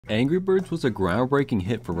Angry Birds was a groundbreaking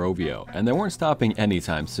hit for RIO, and they weren't stopping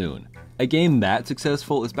anytime soon. A game that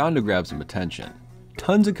successful is bound to grab some attention.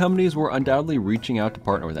 Tons of companies were undoubtedly reaching out to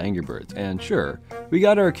partner with Angry Birds, and sure, we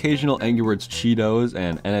got our occasional Angry Birds Cheetos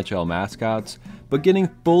and NHL mascots, but getting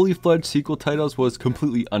fully fledged sequel titles was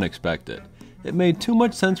completely unexpected. It made too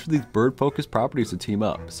much sense for these bird-focused properties to team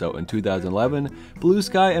up, so in 2011, Blue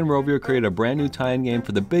Sky and RIO created a brand new tie-in game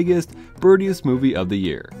for the biggest, birdiest movie of the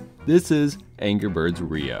year. This is Angry Birds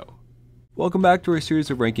RIO. Welcome back to our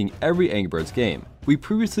series of ranking every Angry Birds game. We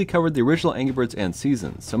previously covered the original Angry Birds and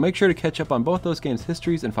Seasons, so make sure to catch up on both those games'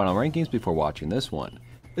 histories and final rankings before watching this one.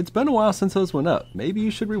 It's been a while since those went up, maybe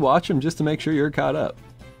you should rewatch them just to make sure you're caught up.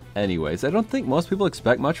 Anyways, I don't think most people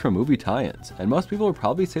expect much from movie tie-ins, and most people would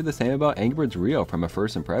probably say the same about Angry Birds RIO from a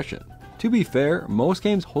first impression. To be fair, most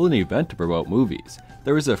games hold an event to promote movies.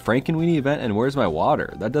 There was a Frankenweenie event and Where's My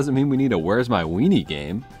Water. That doesn't mean we need a Where's My Weenie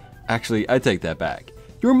game. Actually, I take that back.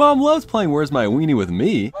 Your mom loves playing Where's My Weenie with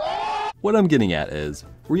me! What I'm getting at is,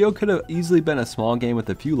 RIO could have easily been a small game with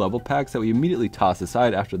a few level packs that we immediately tossed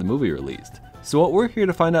aside after the movie released. So what we're here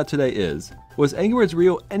to find out today is, was Angry Birds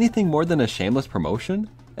RIO anything more than a shameless promotion?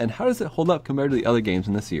 And how does it hold up compared to the other games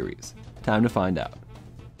in the series? Time to find out.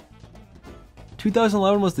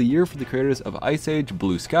 2011 was the year for the creators of Ice Age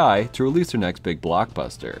Blue Sky to release their next big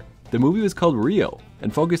blockbuster. The movie was called RIO,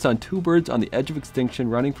 and focused on two birds on the edge of extinction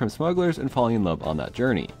running from smugglers and falling in love on that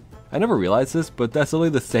journey. I never realized this, but that's literally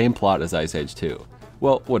the same plot as Ice Age 2.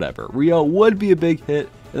 Well, whatever, RIO would be a big hit,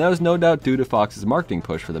 and that was no doubt due to Fox's marketing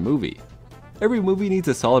push for the movie. Every movie needs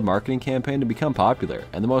a solid marketing campaign to become popular,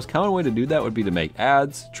 and the most common way to do that would be to make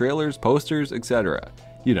ads, trailers, posters, etc.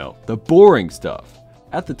 You know, the boring stuff.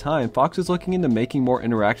 At the time, Fox was looking into making more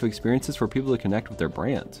interactive experiences for people to connect with their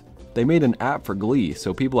brands. They made an app for Glee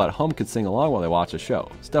so people at home could sing along while they watch a show,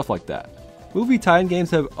 stuff like that. Movie tie-in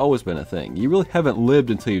games have always been a thing. You really haven't lived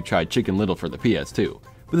until you've tried Chicken Little for the PS2.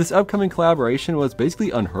 But this upcoming collaboration was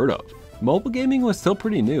basically unheard of. Mobile gaming was still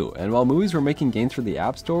pretty new, and while movies were making games for the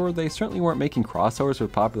App Store, they certainly weren't making crossovers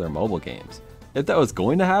with popular mobile games. If that was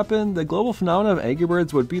going to happen, the global phenomenon of Angry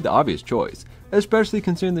Birds would be the obvious choice, especially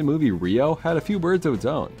considering the movie RIO had a few birds of its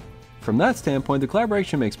own. From that standpoint, the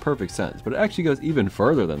collaboration makes perfect sense, but it actually goes even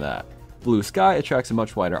further than that. Blue Sky attracts a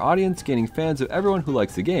much wider audience, gaining fans of everyone who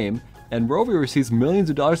likes the game, and RIO receives millions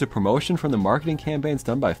of dollars of promotion from the marketing campaigns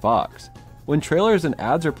done by Fox. When trailers and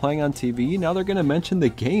ads are playing on TV, now they're going to mention the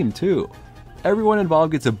game too. Everyone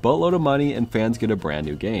involved gets a boatload of money and fans get a brand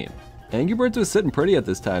new game. Angry Birds was sitting pretty at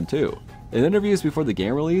this time too. In interviews before the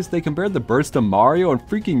game release, they compared the birds to Mario and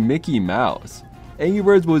freaking Mickey Mouse. Angry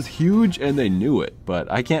Birds was huge and they knew it,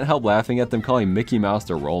 but I can't help laughing at them calling Mickey Mouse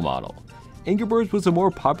their role model. Angry Birds was a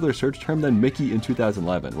more popular search term than Mickey in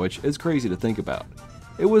 2011, which is crazy to think about.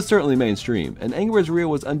 It was certainly mainstream, and Angry Birds RIO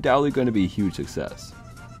was undoubtedly going to be a huge success.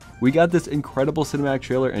 We got this incredible cinematic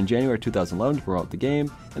trailer in January 2011 to promote the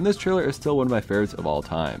game, and this trailer is still one of my favorites of all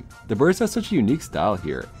time. The birds have such a unique style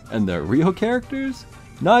here, and the RIO characters?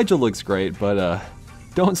 Nigel looks great, but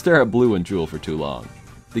don't stare at Blu and Jewel for too long.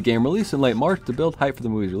 The game released in late March to build hype for the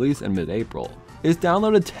movie's release in mid-April. It's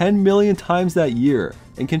downloaded 10 million times that year,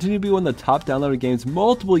 and continued to be one of the top downloaded games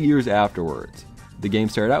multiple years afterwards. The game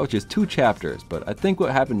started out with just 2 chapters, but I think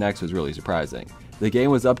what happened next was really surprising. The game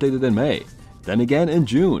was updated in May, then again in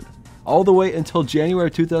June. All the way until January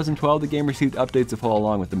 2012, the game received updates to follow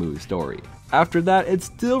along with the movie story. After that, it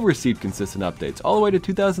still received consistent updates, all the way to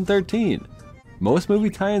 2013. Most movie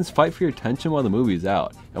tie-ins fight for your attention while the movie's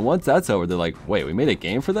out, and once that's over, they're like, wait, we made a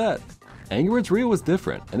game for that? Angry Birds RIO was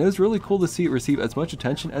different, and it was really cool to see it receive as much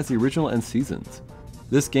attention as the original and Seasons.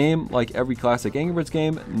 This game, like every classic Angry Birds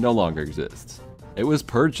game, no longer exists. It was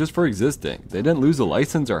purged just for existing. They didn't lose a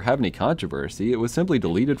license or have any controversy, it was simply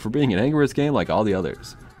deleted for being an Angry Birds game like all the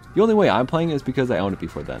others. The only way I'm playing it is because I owned it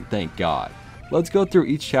before then, thank God. Let's go through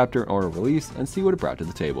each chapter in order of release and see what it brought to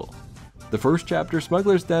the table. The first chapter,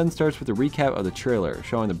 Smugglers Den, starts with a recap of the trailer,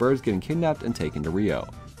 showing the birds getting kidnapped and taken to RIO.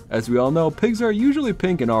 As we all know, pigs are usually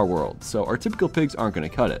pink in our world, so our typical pigs aren't going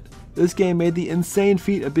to cut it. This game made the insane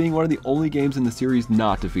feat of being one of the only games in the series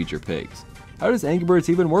not to feature pigs. How does Angry Birds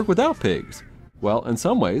even work without pigs? Well, in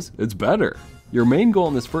some ways, it's better. Your main goal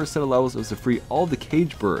in this first set of levels is to free all the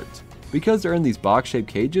caged birds. Because they're in these box-shaped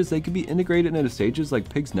cages, they can be integrated into stages like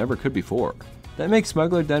pigs never could before. That makes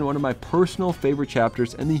Smuggler Den one of my personal favorite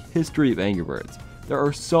chapters in the history of Angry Birds. There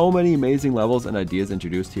are so many amazing levels and ideas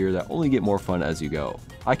introduced here that only get more fun as you go.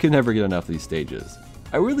 I could never get enough of these stages.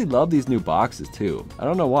 I really love these new boxes too. I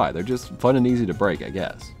don't know why, they're just fun and easy to break, I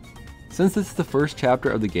guess. Since this is the first chapter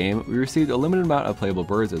of the game, we received a limited amount of playable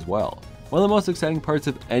birds as well. One of the most exciting parts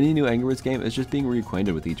of any new Angry Birds game is just being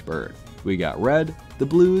reacquainted with each bird. We got Red, the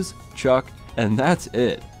Blues, Chuck, And that's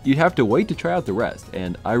it. You'd have to wait to try out the rest,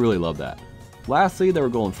 and I really love that. Lastly, there were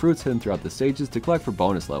golden fruits hidden throughout the stages to collect for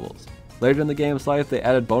bonus levels. Later in the game's life, they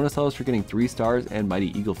added bonus levels for getting 3 stars and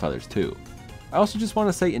mighty eagle feathers too. I also just want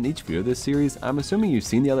to say in each video of this series, I'm assuming you've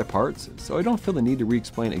seen the other parts, so I don't feel the need to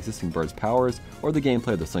re-explain existing birds' powers or the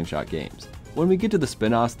gameplay of the Slingshot games. When we get to the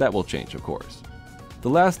spin-offs, that will change of course. The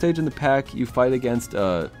last stage in the pack, you fight against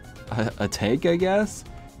a tank, I guess?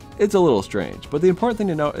 It's a little strange, but the important thing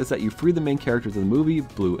to note is that you free the main characters of the movie,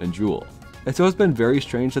 Blu and Jewel. And so it's been very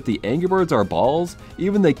strange that the Angry Birds are balls,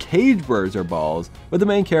 even the cage birds are balls, but the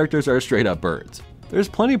main characters are straight up birds. There's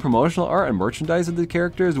plenty of promotional art and merchandise of the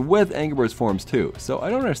characters with Angry Birds forms too, so I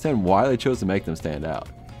don't understand why they chose to make them stand out.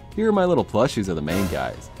 Here are my little plushies of the main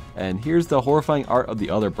guys, and here's the horrifying art of the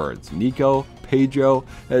other birds, Nico, Pedro,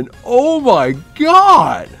 and oh my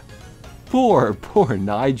god! Poor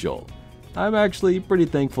Nigel. I'm actually pretty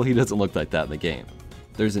thankful he doesn't look like that in the game.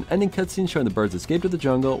 There's an ending cutscene showing the birds escape to the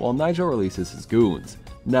jungle while Nigel releases his goons.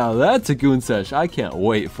 Now that's a goon sesh I can't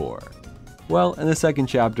wait for. Well, in the second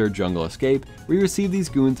chapter, Jungle Escape, we receive these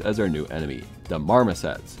goons as our new enemy, the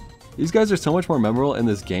Marmosets. These guys are so much more memorable in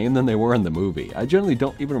this game than they were in the movie. I generally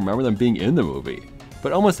don't even remember them being in the movie,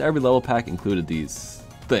 but almost every level pack included these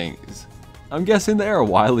things. I'm guessing they are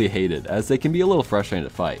widely hated, as they can be a little frustrating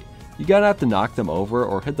to fight. You gotta have to knock them over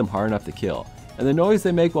or hit them hard enough to kill, and the noise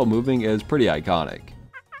they make while moving is pretty iconic.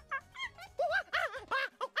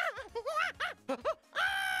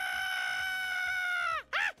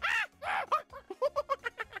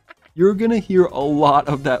 You're gonna hear a lot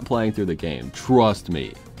of that playing through the game, trust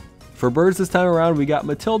me. For birds this time around, we got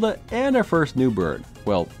Matilda and our first new bird.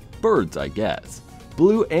 Well, birds, I guess.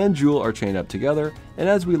 Blu and Jewel are chained up together, and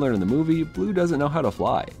as we learn in the movie, Blu doesn't know how to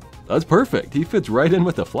fly. That's perfect, he fits right in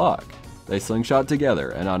with the flock. They slingshot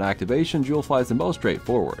together, and on activation, Jewel flies them both straight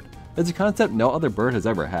forward. It's a concept no other bird has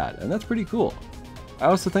ever had, and that's pretty cool. I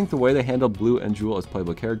also think the way they handled Blu and Jewel as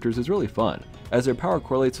playable characters is really fun, as their power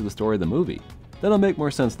correlates to the story of the movie. That'll make more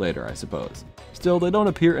sense later, I suppose. Still, they don't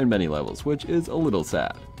appear in many levels, which is a little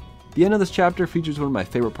sad. The end of this chapter features one of my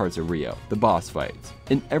favorite parts of RIO, the boss fights.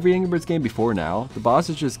 In every Angry Birds game before now, the boss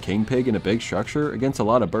is just King Pig in a big structure against a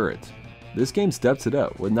lot of birds. This game steps it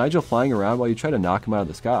up, with Nigel flying around while you try to knock him out of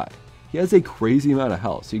the sky. He has a crazy amount of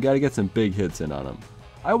health, so you gotta get some big hits in on him.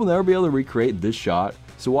 I will never be able to recreate this shot,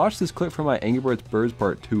 so watch this clip from my Angry Birds Birds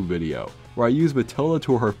Part 2 video, where I use Matilda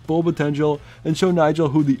to her full potential and show Nigel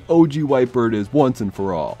who the OG white bird is once and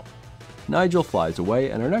for all. Nigel flies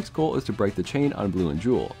away, and our next goal is to break the chain on Blu and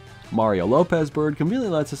Jewel. Mario Lopez bird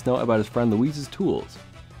conveniently lets us know about his friend Luigi's tools.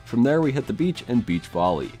 From there we hit the beach and beach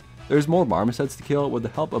volley. There's more marmosets to kill with the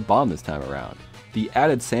help of Bomb this time around. The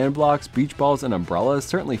added sand blocks, beach balls, and umbrellas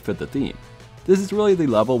certainly fit the theme. This is really the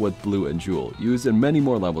level with Blu and Jewel, used in many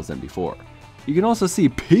more levels than before. You can also see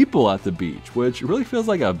people at the beach, which really feels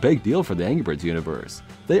like a big deal for the Angry Birds universe.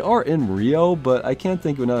 They are in RIO, but I can't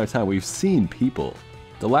think of another time we've seen people.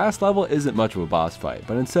 The last level isn't much of a boss fight,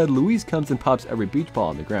 but instead Louise comes and pops every beach ball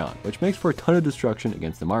on the ground, which makes for a ton of destruction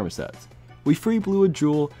against the marmosets. We free Blu and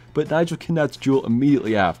Jewel, but Nigel kidnaps Jewel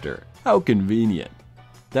immediately after. How convenient.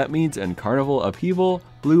 That means in Carnival Upheaval,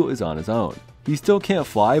 Blu is on his own. He still can't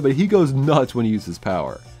fly, but he goes nuts when he uses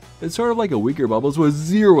power. It's sort of like a weaker Bubbles with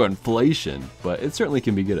zero inflation, but it certainly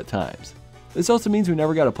can be good at times. This also means we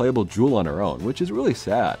never got a playable Jewel on our own, which is really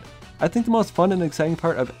sad. I think the most fun and exciting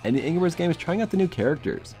part of any Angry Birds game is trying out the new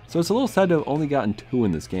characters, so it's a little sad to have only gotten 2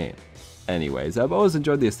 in this game. Anyways, I've always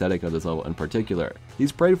enjoyed the aesthetic of this level in particular.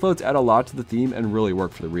 These parade floats add a lot to the theme and really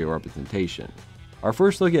work for the RIO representation. Our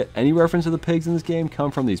first look at any reference to the pigs in this game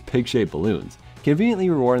come from these pig-shaped balloons,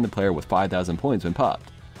 conveniently rewarding the player with 5,000 points when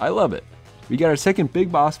popped. I love it. We got our second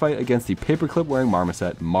big boss fight against the paperclip wearing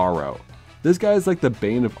marmoset, Morrow. This guy is like the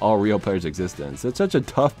bane of all RIO players' existence. It's such a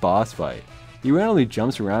tough boss fight. He randomly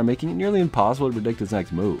jumps around, making it nearly impossible to predict his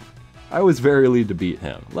next move. I was very relieved to beat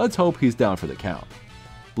him. Let's hope he's down for the count.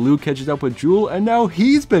 Blu catches up with Jewel, and now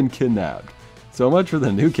he's been kidnapped. So much for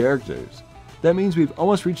the new characters. That means we've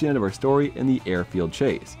almost reached the end of our story in the Airfield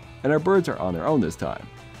Chase, and our birds are on their own this time.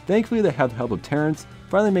 Thankfully they have the help of Terrence,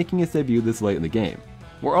 finally making his debut this late in the game.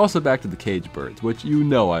 We're also back to the cage birds, which you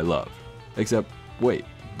know I love. Except, wait,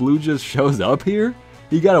 Blu just shows up here?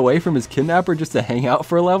 He got away from his kidnapper just to hang out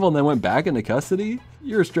for a level and then went back into custody?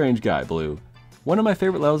 You're a strange guy, Blu. One of my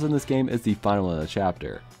favorite levels in this game is the final of the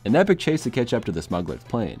chapter, an epic chase to catch up to the Smugglers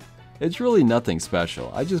Plane. It's really nothing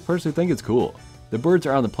special, I just personally think it's cool. The birds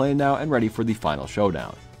are on the plane now and ready for the final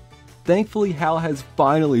showdown. Thankfully, Hal has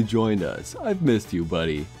finally joined us. I've missed you,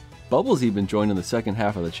 buddy. Bubbles even joined in the second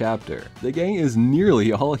half of the chapter. The gang is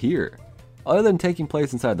nearly all here. Other than taking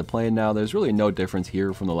place inside the plane now, there's really no difference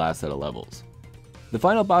here from the last set of levels. The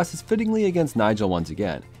final boss is fittingly against Nigel once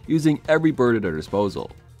again, using every bird at our disposal.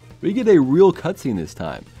 We get a real cutscene this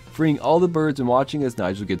time, freeing all the birds and watching as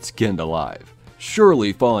Nigel gets skinned alive,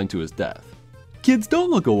 surely falling to his death. Kids, don't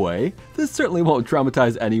look away. This certainly won't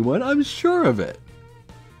traumatize anyone, I'm sure of it.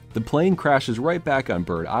 The plane crashes right back on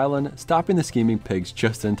Bird Island, stopping the scheming pigs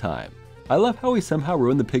just in time. I love how we somehow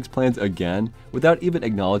ruined the pigs' plans again without even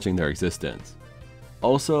acknowledging their existence.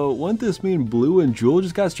 Also, wouldn't this mean Blu and Jewel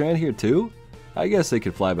just got stranded here too? I guess they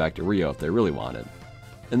could fly back to Rio if they really wanted.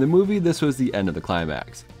 In the movie, this was the end of the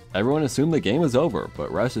climax. Everyone assumed the game was over,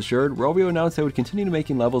 but rest assured, RIO announced they would continue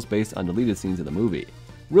making levels based on deleted scenes of the movie.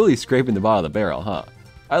 Really scraping the bottom of the barrel, huh?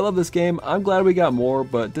 I love this game, I'm glad we got more,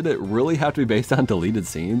 but did it really have to be based on deleted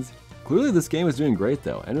scenes? Clearly this game is doing great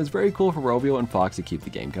though, and it was very cool for RIO and Fox to keep the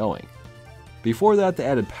game going. Before that, they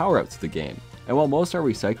added Powerups to the game, and while most are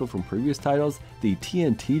recycled from previous titles, the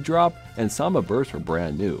TNT drop and Samba Burst were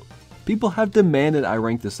brand new. People have demanded I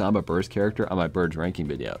rank the Samba Burst character on my birds ranking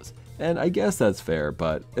videos, and I guess that's fair,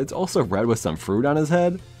 but it's also red with some fruit on his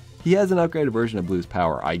head. He has an upgraded version of Blue's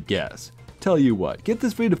power, I guess. Tell you what, get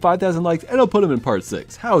this video to 5,000 likes and I'll put him in part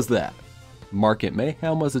 6, how's that? Market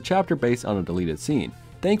Mayhem was a chapter based on a deleted scene,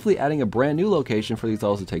 thankfully adding a brand new location for these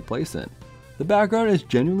levels to take place in. The background is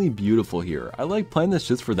genuinely beautiful here, I like playing this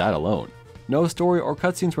just for that alone. No story or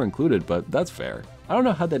cutscenes were included, but that's fair. I don't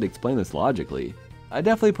know how they'd explain this logically. I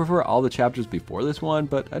definitely prefer all the chapters before this one,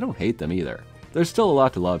 but I don't hate them either. There's still a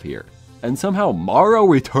lot to love here. And somehow Morrow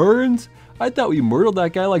returns? I thought we murdered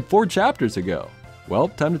that guy like 4 chapters ago. Well,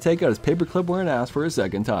 time to take out his paperclip wearing ass for a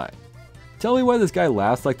second time. Tell me why this guy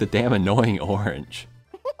laughs like the damn annoying orange.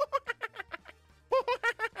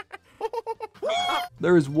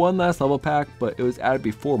 There is one last level pack, but it was added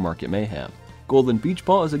before Market Mayhem. Golden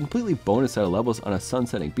Beachball is a completely bonus set of levels on a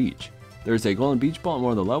sunsetting beach. There is a Golden Beachball in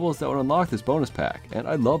one of the levels that would unlock this bonus pack, and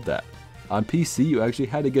I love that. On PC, you actually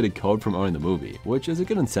had to get a code from owning the movie, which is a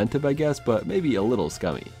good incentive I guess, but maybe a little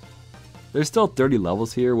scummy. There's still 30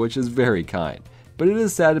 levels here, which is very kind, but it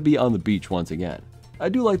is sad to be on the beach once again. I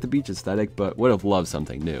do like the beach aesthetic, but would have loved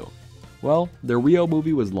something new. Well, the RIO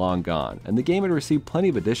movie was long gone, and the game had received plenty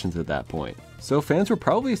of additions at that point, so fans were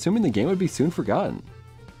probably assuming the game would be soon forgotten.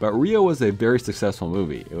 But RIO was a very successful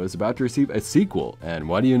movie. It was about to receive a sequel, and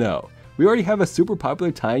what do you know? We already have a super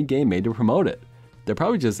popular tie-in game made to promote it. They'll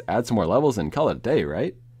probably just add some more levels and call it a day,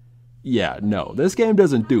 right? Yeah, no, this game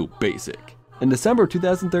doesn't do basic. In December of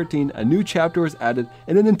 2013, a new chapter was added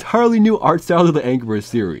and an entirely new art style to the Angry Birds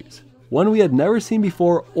series. One we had never seen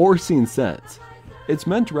before or seen since. It's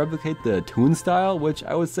meant to replicate the Toon style, which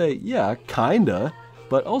I would say, yeah, kinda,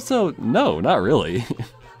 but also, no, not really.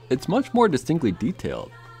 It's much more distinctly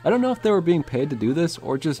detailed. I don't know if they were being paid to do this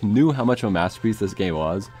or just knew how much of a masterpiece this game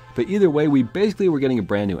was, but either way, we basically were getting a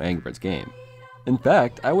brand new Angry Birds game. In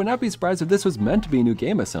fact, I would not be surprised if this was meant to be a new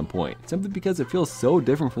game at some point, simply because it feels so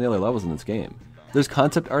different from the other levels in this game. There's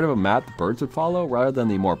concept art of a map the birds would follow rather than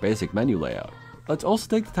the more basic menu layout. Let's also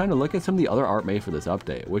take the time to look at some of the other art made for this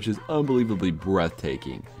update, which is unbelievably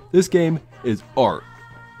breathtaking. This game is art.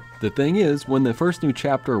 The thing is, when the first new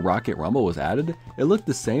chapter, Rocket Rumble, was added, it looked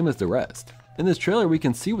the same as the rest. In this trailer we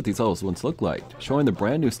can see what these levels once looked like, showing the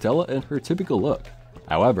brand new Stella and her typical look.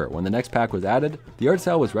 However, when the next pack was added, the art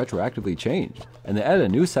style was retroactively changed, and they added a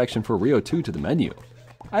new section for RIO 2 to the menu.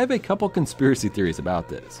 I have a couple conspiracy theories about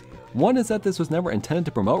this. One is that this was never intended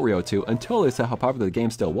to promote RIO 2 until they saw how popular the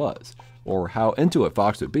game still was, or how into it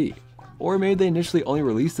Fox would be. Or maybe they initially only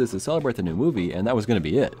released this to celebrate the new movie and that was going to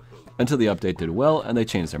be it, until the update did well and they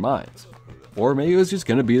changed their minds. Or maybe it was just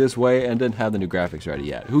going to be this way and didn't have the new graphics ready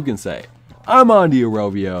yet, who can say? I'm on to you,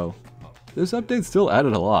 RIO! This update still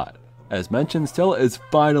added a lot. As mentioned, Stella is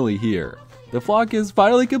finally here. The flock is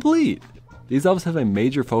finally complete! These levels have a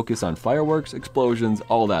major focus on fireworks, explosions,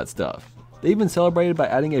 all that stuff. They even celebrated by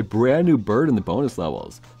adding a brand new bird in the bonus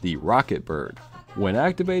levels, the Rocket Bird. When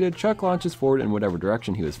activated, Chuck launches forward in whatever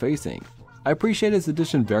direction he was facing. I appreciate this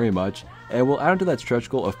addition very much, and will add to that stretch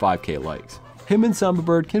goal of 5k likes. Him and Samba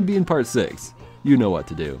Bird can be in part 6. You know what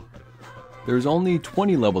to do. There's only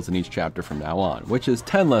 20 levels in each chapter from now on, which is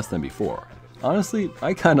 10 less than before. Honestly,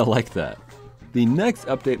 I kinda like that. The next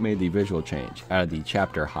update made the visual change, added the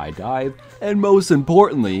chapter High Dive, and most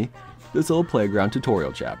importantly, this little playground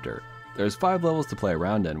tutorial chapter. There's 5 levels to play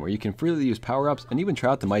around in where you can freely use power-ups and even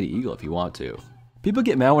try out the Mighty Eagle if you want to. People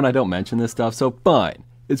get mad when I don't mention this stuff, so fine,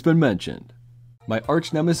 it's been mentioned. My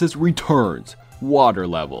arch nemesis returns, water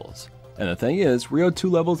levels. And the thing is, RIO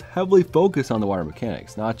 2 levels heavily focus on the water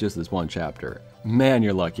mechanics, not just this one chapter. Man,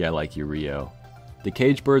 you're lucky I like you, RIO. The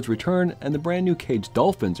cage birds return, and the brand new cage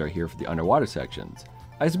dolphins are here for the underwater sections.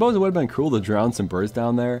 I suppose it would have been cool to drown some birds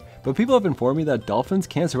down there, but people have informed me that dolphins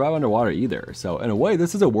can't survive underwater either, so in a way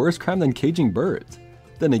this is a worse crime than caging birds.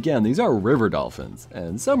 Then again, these are river dolphins,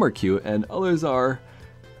 and some are cute and others are,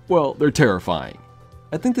 well, they're terrifying.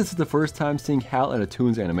 I think this is the first time seeing Hal in a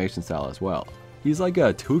Toon's animation style as well. He's like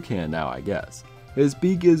a toucan now, I guess. His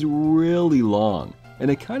beak is really long,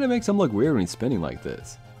 and it kinda makes him look weird when he's spinning like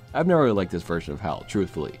this. I've never really liked this version of Hal,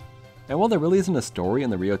 truthfully. And while there really isn't a story in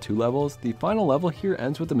the Rio 2 levels, the final level here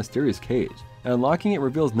ends with a mysterious cage, and unlocking it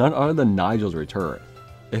reveals none other than Nigel's return.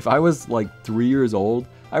 If I was like 3 years old,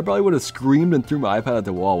 I probably would have screamed and threw my iPad at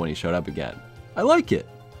the wall when he showed up again. I like it!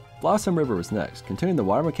 Blossom River was next, continuing the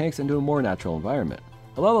water mechanics into a more natural environment.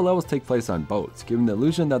 A lot of the levels take place on boats, giving the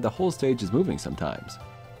illusion that the whole stage is moving sometimes.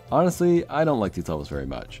 Honestly, I don't like these levels very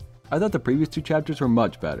much. I thought the previous 2 chapters were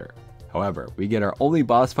much better. However, we get our only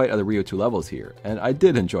boss fight of the Rio 2 levels here, and I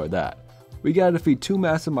did enjoy that. We gotta defeat 2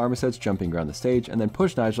 massive marmosets jumping around the stage and then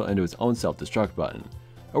push Nigel into his own self-destruct button.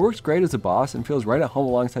 It works great as a boss and feels right at home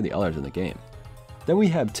alongside the others in the game. Then we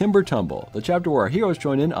have Tumble, the chapter where our heroes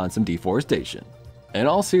join in on some deforestation. In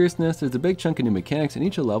all seriousness, there's a big chunk of new mechanics in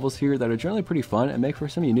each of the levels here that are generally pretty fun and make for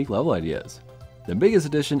some unique level ideas. The biggest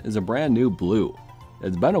addition is a brand new Blue.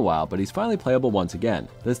 It's been a while, but he's finally playable once again,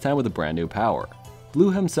 this time with a brand new power. Blue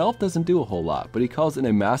himself doesn't do a whole lot, but he calls in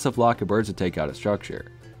a massive flock of birds to take out a structure.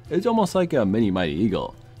 It's almost like a mini Mighty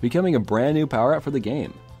Eagle, becoming a brand new power up for the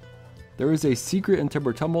game. There is a secret in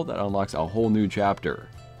Tumble that unlocks a whole new chapter.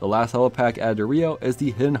 The last level pack added to Rio is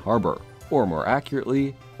the Hidden Harbor, or more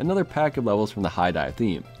accurately, another pack of levels from the High Dive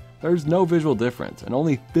theme. There's no visual difference, and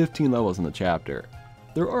only 15 levels in the chapter.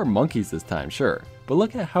 There are monkeys this time, sure, but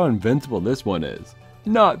look at how invincible this one is.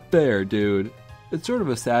 Not fair, dude. It's sort of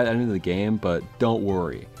a sad ending to the game, but don't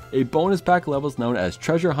worry. A bonus pack of levels known as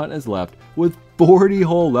Treasure Hunt is left with 40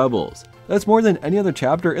 whole levels. That's more than any other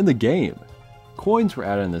chapter in the game. Coins were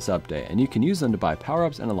added in this update, and you can use them to buy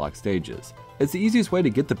power-ups and unlock stages. It's the easiest way to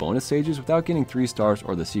get the bonus stages without getting 3 stars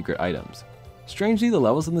or the secret items. Strangely, the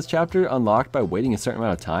levels in this chapter unlocked by waiting a certain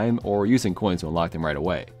amount of time or using coins to unlock them right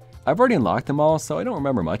away. I've already unlocked them all, so I don't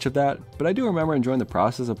remember much of that, but I do remember enjoying the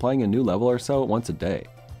process of playing a new level or so once a day.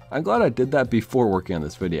 I'm glad I did that before working on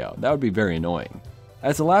this video, that would be very annoying.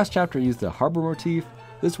 As the last chapter used the harbor motif,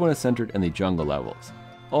 this one is centered in the jungle levels.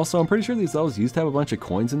 Also, I'm pretty sure these levels used to have a bunch of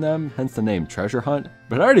coins in them, hence the name Treasure Hunt,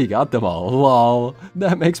 but I already got them all, lol.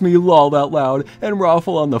 That makes me lol out loud and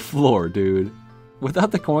ruffle on the floor, dude.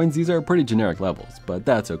 Without the coins, these are pretty generic levels, but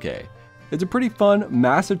that's okay. It's a pretty fun,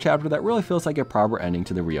 massive chapter that really feels like a proper ending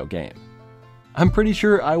to the Rio game. I'm pretty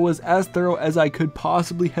sure I was as thorough as I could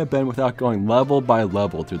possibly have been without going level by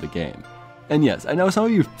level through the game. And yes, I know some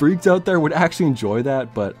of you freaks out there would actually enjoy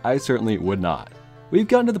that, but I certainly would not. We've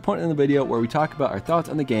gotten to the point in the video where we talk about our thoughts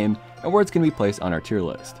on the game and where it's going to be placed on our tier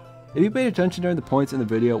list. If you paid attention during the points in the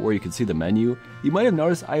video where you could see the menu, you might have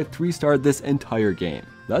noticed I have 3-starred this entire game.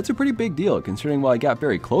 That's a pretty big deal considering while I got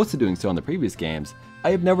very close to doing so in the previous games,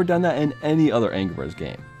 I have never done that in any other Angry Birds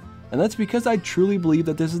game. And that's because I truly believe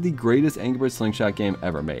that this is the greatest Angry Birds Slingshot game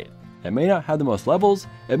ever made. It may not have the most levels,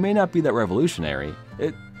 it may not be that revolutionary,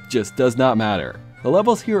 it just does not matter. The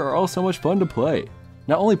levels here are all so much fun to play.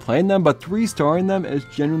 Not only playing them, but 3-starring them is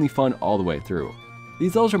genuinely fun all the way through.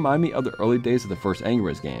 These levels remind me of the early days of the first Angry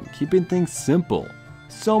Birds game, keeping things simple.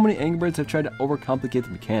 So many Angry Birds have tried to overcomplicate the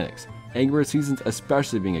mechanics, Angry Birds Seasons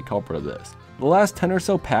especially being a culprit of this. The last 10 or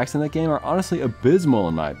so packs in that game are honestly abysmal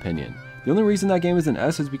in my opinion. The only reason that game is an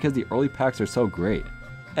S is because the early packs are so great.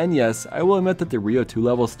 And yes, I will admit that the Rio 2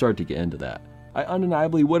 levels start to get into that. I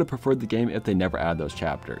undeniably would have preferred the game if they never added those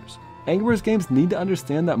chapters. Angry Birds games need to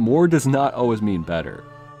understand that more does not always mean better.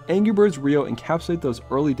 Angry Birds Rio encapsulates those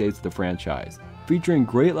early days of the franchise, featuring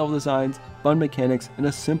great level designs, fun mechanics, and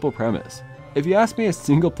a simple premise. If you ask me a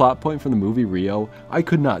single plot point from the movie Rio, I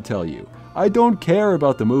could not tell you. I don't care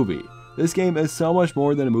about the movie. This game is so much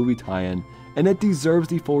more than a movie tie-in, and it deserves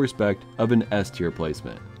the full respect of an S tier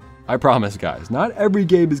placement. I promise guys, not every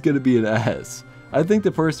game is going to be an S. I think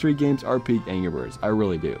the first 3 games are peak Angry Birds, I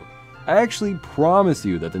really do. I actually promise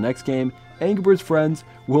you that the next game, Angry Birds Friends,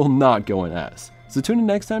 will not go in S, so tune in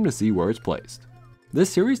next time to see where it's placed.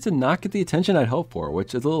 This series did not get the attention I'd hoped for,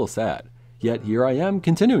 which is a little sad, yet here I am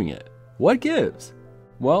continuing it. What gives?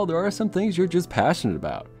 Well, there are some things you're just passionate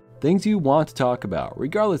about, things you want to talk about,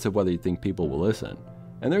 regardless of whether you think people will listen.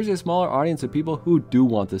 And there's a smaller audience of people who do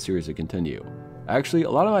want this series to continue. Actually,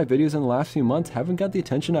 a lot of my videos in the last few months haven't got the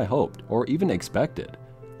attention I hoped, or even expected.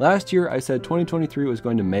 Last year, I said 2023 was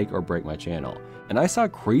going to make or break my channel, and I saw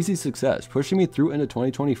crazy success pushing me through into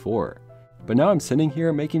 2024. But now I'm sitting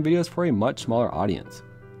here making videos for a much smaller audience.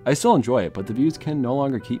 I still enjoy it, but the views can no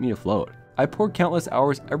longer keep me afloat. I pour countless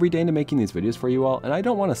hours every day into making these videos for you all, and I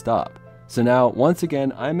don't want to stop. So now, once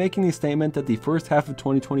again, I'm making the statement that the first half of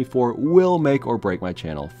 2024 will make or break my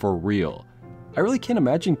channel, for real. I really can't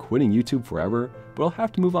imagine quitting YouTube forever, but I'll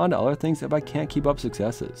have to move on to other things if I can't keep up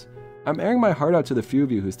successes. I'm airing my heart out to the few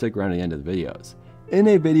of you who stick around to the end of the videos, in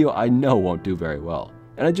a video I know won't do very well,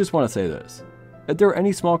 and I just want to say this. If there are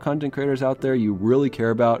any small content creators out there you really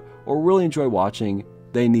care about or really enjoy watching,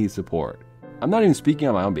 they need support. I'm not even speaking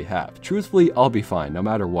on my own behalf. Truthfully, I'll be fine no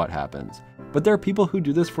matter what happens. But there are people who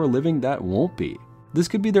do this for a living that won't be. This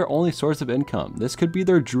could be their only source of income. This could be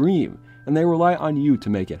their dream, and they rely on you to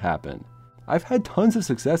make it happen. I've had tons of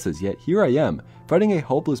successes, yet here I am, fighting a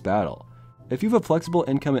hopeless battle. If you have a flexible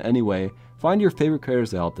income in any way, find your favorite creators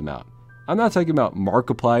to help them out. I'm not talking about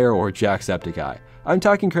Markiplier or Jacksepticeye. I'm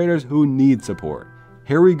talking creators who need support.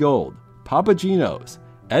 Harry Gold, Papagenos,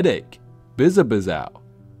 Edache, Bizabizow.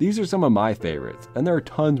 These are some of my favorites, and there are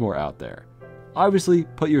tons more out there. Obviously,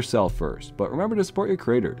 put yourself first, but remember to support your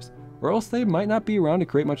creators, or else they might not be around to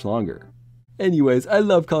create much longer. Anyways, I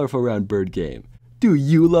love Colorful Round Bird Game. Do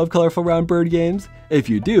you love Colorful Round Bird games? If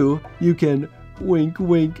you do, you can, wink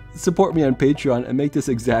wink, support me on Patreon and make this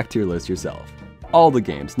exact tier list yourself. All the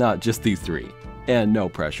games, not just these 3. And no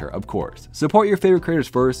pressure, of course. Support your favorite creators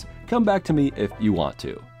first, come back to me if you want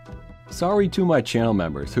to. Sorry to my channel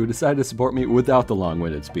members who decided to support me without the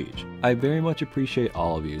long-winded speech. I very much appreciate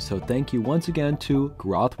all of you, so thank you once again to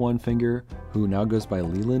Groth One Finger, who now goes by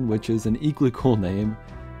Leland, which is an equally cool name,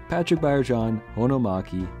 Patrick Bayerjan,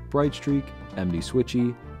 Honomaki, Brightstreak, MD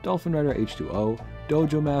Switchy, Dolphin Rider H2O,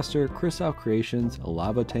 Dojo Master, Chrysout Creations,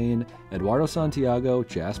 Lavatane, Eduardo Santiago,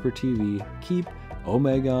 Jasper TV, Keep,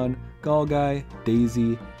 Omegon, Galguy,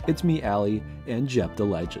 Daisy, It's Me Allie, and Jep the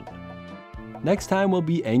Legend. Next time will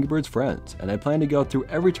be Angry Birds Friends, and I plan to go through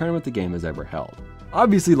every tournament the game has ever held.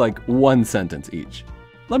 Obviously like one sentence each.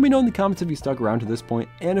 Let me know in the comments if you stuck around to this point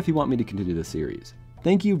and if you want me to continue this series.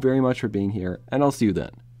 Thank you very much for being here, and I'll see you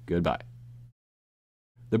then. Goodbye.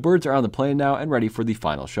 The birds are on the plane now and ready for the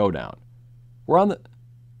final showdown. We're on the...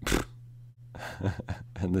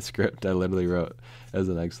 And the script I literally wrote as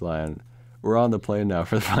the next line. We're on the plane now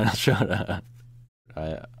for the final showdown.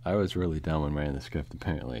 I was really dumb when writing the script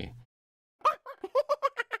apparently.